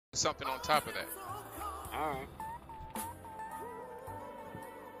something on top of that. Alright.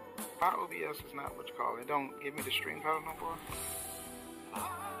 My OBS is not what you call it. Don't give me the stream code no more.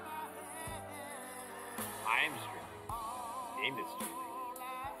 I am streaming. Game is streaming.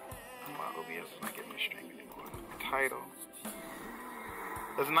 My OBS is not giving me stream anymore. Title.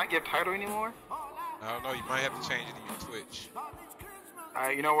 Does it not give title anymore? I don't know. You might have to change it in your Twitch.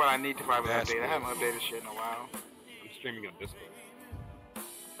 You know what? I need to probably update. I haven't updated shit in a while. I'm streaming on Discord.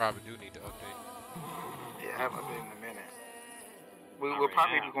 Probably do need to update. Yeah, I haven't updated in a minute. We'll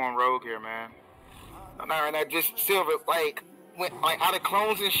probably be going rogue here, man. Not right now. Just Silver, like out of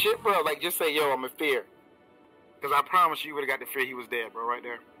clones and shit, bro. Like, just say, yo, I'm a fear. Because I promise you would have got the fear he was dead, bro, right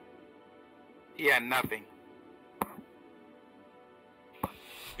there. He had nothing.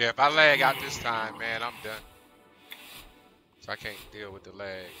 Yeah, if I lag out this time, man, I'm done. So I can't deal with the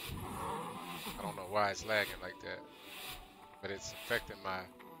lag. I don't know why it's lagging like that, but it's affecting my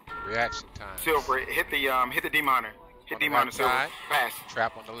reaction time. Silver, hit the demon hunter. Hit demon hunter, Silver. Fast.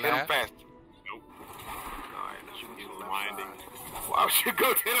 Trap on the left. Hit him fast. Nope. Alright, let's go to the left winding. side. Well, I should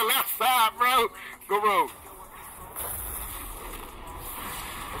go to the left side, bro. Go rogue.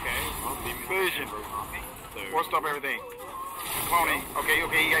 Okay, well, demon Vision. so We'll stop everything. Cloning. Okay, he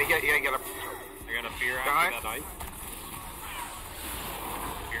got a... I got a fear Behind. after that ice.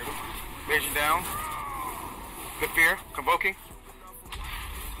 Feared him. Vision down. Good fear. Convoking.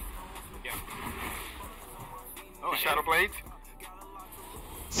 Yeah. Oh, Shadow blades.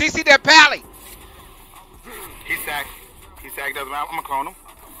 CC that pally! He's sacked. Doesn't matter. I'm gonna clone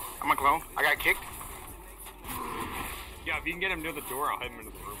him. I got kicked. Yeah, if you can get him near the door, I'll hit him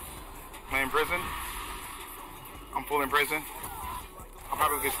into the room. I'm in prison. I'm full in prison. I'll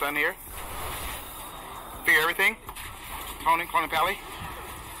probably get stunned here. Fear everything. Cloning pally.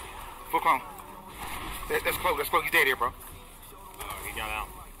 Full clone. That's close. He's dead here, bro. Oh, he got out.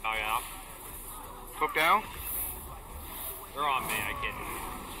 Oh, yeah. Hook down. They're on me. I can't do it.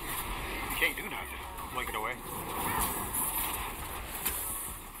 You can't do nothing. Blink it away.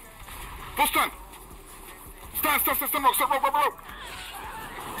 Full stun. Stun, rope.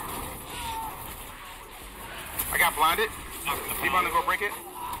 I got blinded. Demon to go break it.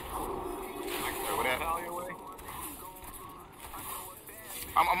 Over that.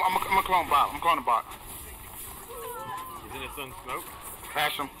 I'm a clone bot. I'm cloning bot. He's in his own smoke.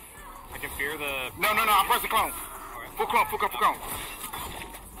 Bash him. I can fear the... No, I'm pressing clone. Full clone.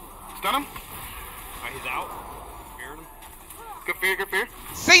 Stun him. Alright, he's out. Feared him. Good fear.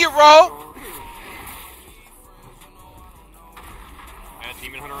 See you, roll! I got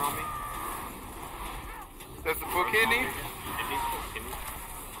demon hunter on me. That's the full kidney. Kidney.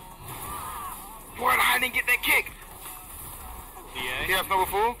 Boy, I didn't get that kick. DA. He has no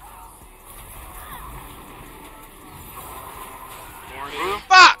full. Warning.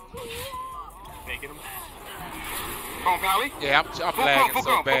 Fuck! Taking him. Clone pally. Yeah, I'm lagging full so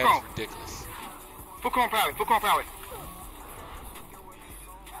clone, bad, full it's ridiculous. Full clone pally.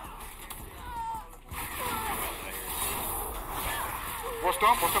 We'll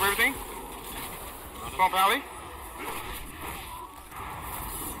stop everything. Clone pally.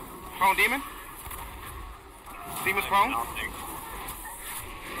 Clone demon. Demon's clone.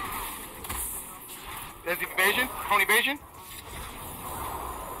 There's the evasion. Clone evasion.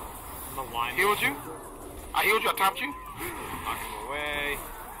 Healed you. I healed you. I topped you. Knock him away.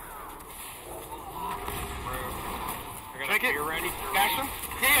 I got Take it. fear ready. Dash him.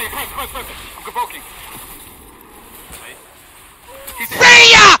 Yeah, press it. I'm convoking.